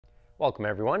Welcome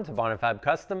everyone to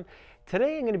Bonifabcustom.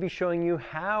 Today I'm going to be showing you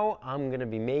how I'm going to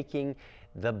be making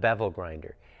the bevel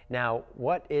grinder. Now,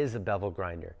 what is a bevel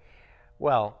grinder?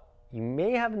 Well, you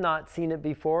may have not seen it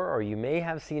before, or you may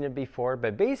have seen it before,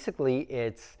 but basically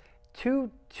it's two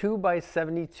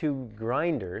 2x72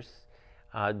 grinders,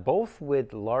 both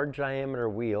with large diameter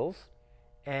wheels,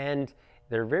 and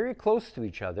they're very close to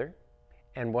each other.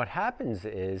 And what happens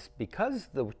is, because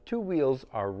the two wheels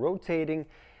are rotating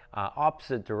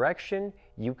opposite direction,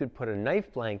 you could put a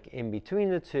knife blank in between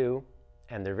the two,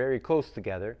 and they're very close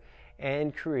together,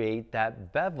 and create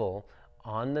that bevel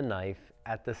on the knife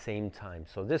at the same time.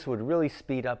 So this would really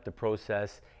speed up the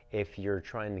process if you're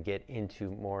trying to get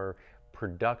into more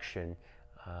production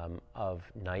of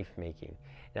knife making,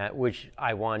 which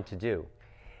I want to do.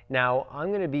 Now, I'm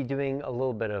going to be doing a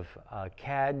little bit of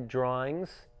CAD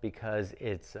drawings because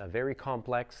it's very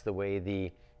complex the way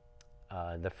the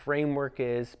framework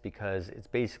is, because it's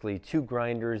basically two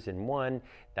grinders in one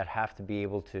that have to be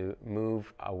able to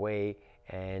move away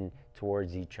and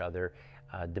towards each other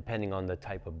depending on the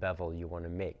type of bevel you want to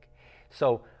make.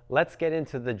 So let's get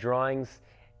into the drawings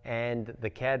and the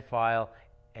CAD file,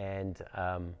 and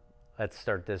let's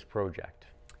start this project.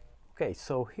 Okay,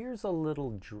 so here's a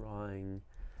little drawing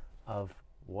of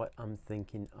what I'm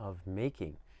thinking of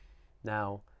making.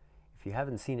 Now, if you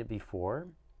haven't seen it before,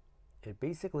 it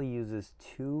basically uses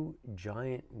two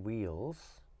giant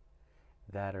wheels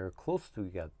that are close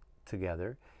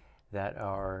together that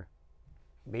are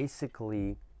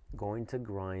basically going to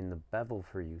grind the bevel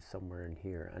for you somewhere in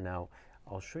here. And now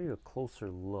I'll show you a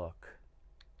closer look.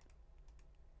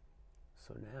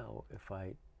 So now if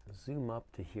I zoom up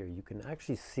to here, you can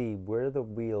actually see where the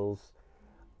wheels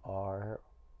are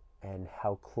and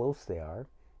how close they are.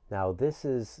 Now this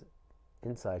is,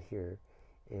 inside here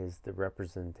is the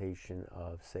representation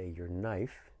of, say, your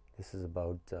knife. This is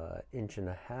about 1.5 inches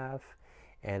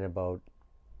and about,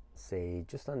 say,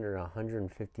 just under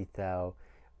 150 thou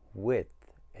width.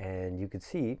 And you can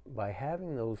see by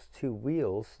having those two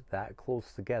wheels that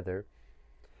close together,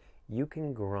 you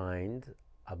can grind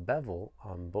a bevel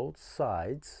on both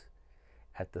sides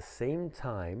at the same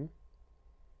time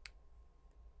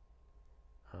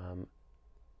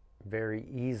very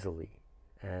easily.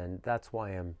 And that's why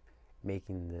I'm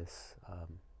making this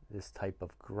this type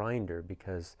of grinder,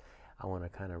 because I want to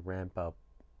kind of ramp up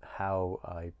how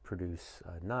I produce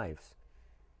knives.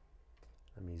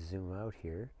 Let me zoom out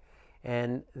here.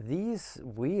 And these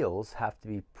wheels have to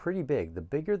be pretty big. The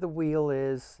bigger the wheel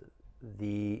is,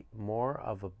 the more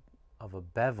of a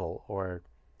bevel, or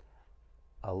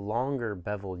a longer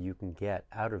bevel, you can get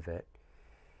out of it.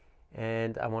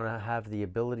 And I want to have the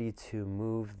ability to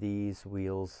move these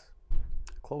wheels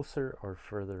closer or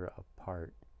further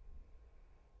apart.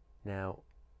 Now,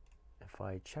 if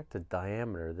I check the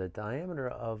diameter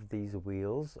of these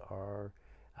wheels are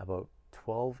about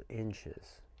 12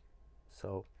 inches.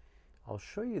 So I'll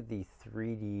show you the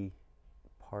 3D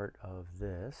part of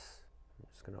this. I'm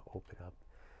just going to open up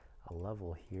a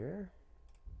level here.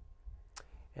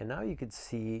 And now you can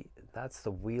see that's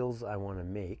the wheels I want to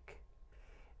make.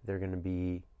 They're going to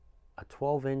be a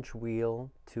 12-inch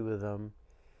wheel, two of them,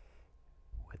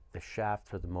 with the shaft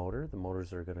for the motor. The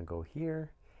motors are going to go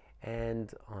here,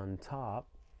 and on top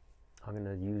I'm going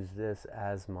to use this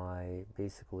as my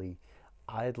basically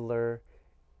idler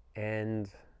and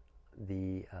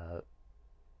the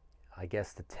I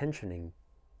guess the tensioning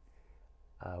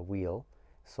wheel.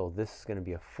 So this is going to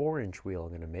be a 4-inch wheel I'm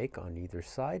going to make on either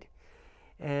side,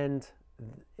 and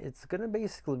it's going to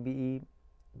basically be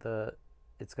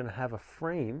it's going to have a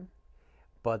frame,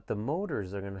 but the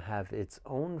motors are going to have its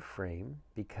own frame,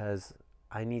 because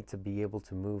I need to be able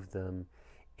to move them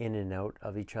in and out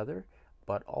of each other,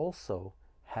 but also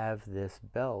have this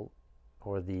belt,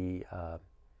 or the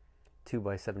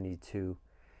 2x72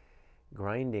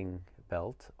 grinding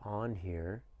belt on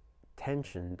here,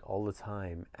 tensioned all the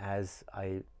time as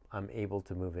I'm able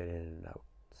to move it in and out.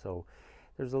 So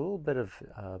there's a little bit of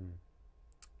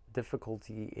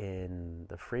difficulty in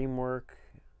the framework,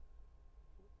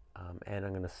 and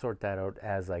I'm going to sort that out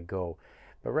as I go.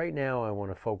 But right now I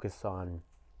want to focus on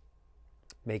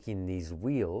making these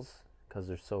wheels, because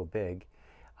they're so big.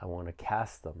 I want to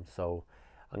cast them, so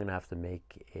I'm going to have to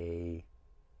make a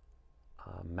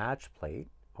match plate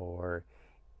or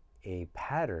a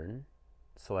pattern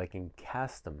so I can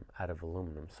cast them out of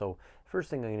aluminum. So first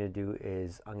thing I'm going to do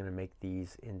is I'm going to make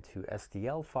these into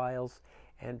STL files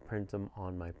and print them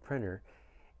on my printer,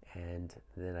 and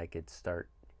then I could start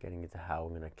getting into how I'm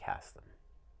going to cast them.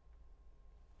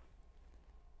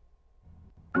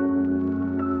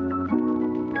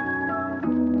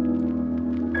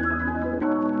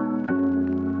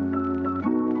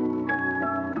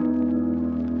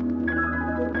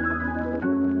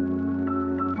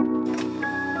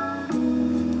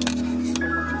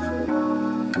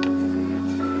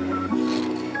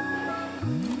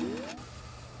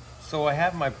 So I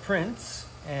have my prints,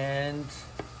 and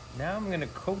now I'm going to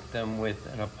coat them with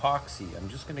an epoxy. I'm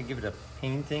just going to give it a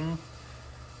painting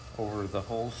over the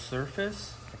whole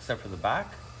surface except for the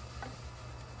back,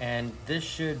 and this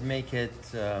should make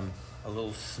it a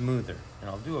little smoother. And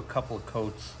I'll do a couple of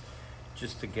coats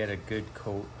just to get a good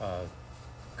coat,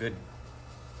 good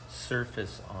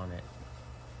surface on it.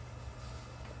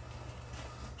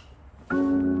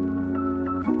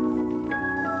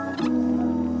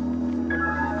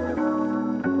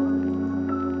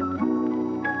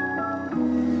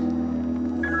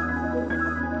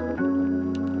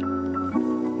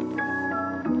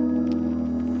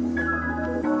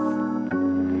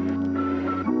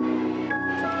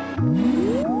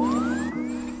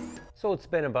 So it's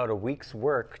been about a week's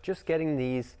work just getting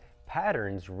these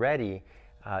patterns ready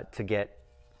to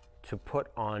put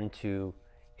onto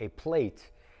a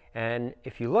plate. And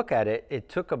if you look at it, it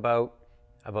took about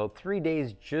 3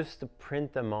 days just to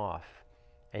print them off.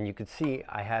 And you can see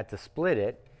I had to split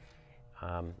it.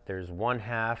 There's one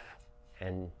half,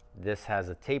 and this has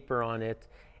a taper on it,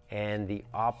 and the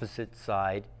opposite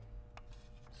side.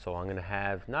 So I'm going to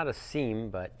have not a seam,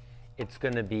 but it's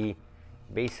going to be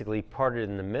basically parted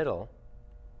in the middle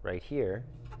right here.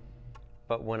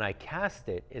 But when I cast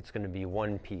it, it's going to be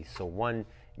one piece, so one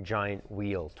giant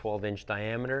wheel, 12-inch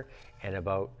diameter and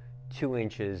about 2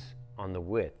 inches on the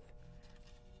width.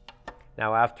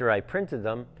 Now after I printed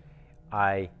them,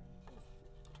 I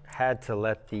had to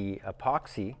let the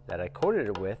epoxy that I coated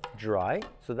it with dry,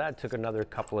 so that took another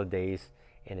couple of days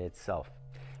in itself.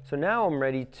 So now I'm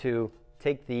ready to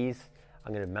take these.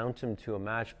 I'm going to mount them to a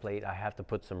match plate. I have to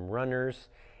put some runners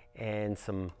and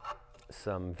some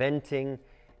venting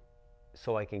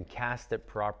so I can cast it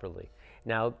properly.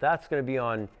 Now that's going to be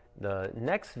on the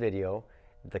next video,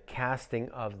 the casting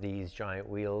of these giant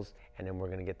wheels, and then we're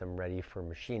going to get them ready for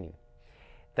machining.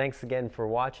 Thanks again for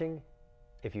watching.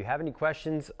 If you have any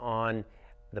questions on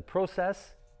the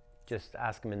process, just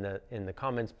ask them in the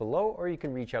comments below, or you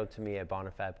can reach out to me at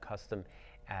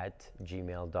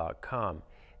bonifabcustom@gmail.com.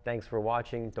 Thanks for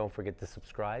watching. Don't forget to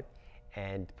subscribe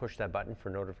and push that button for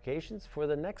notifications for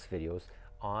the next videos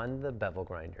on the bevel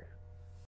grinder.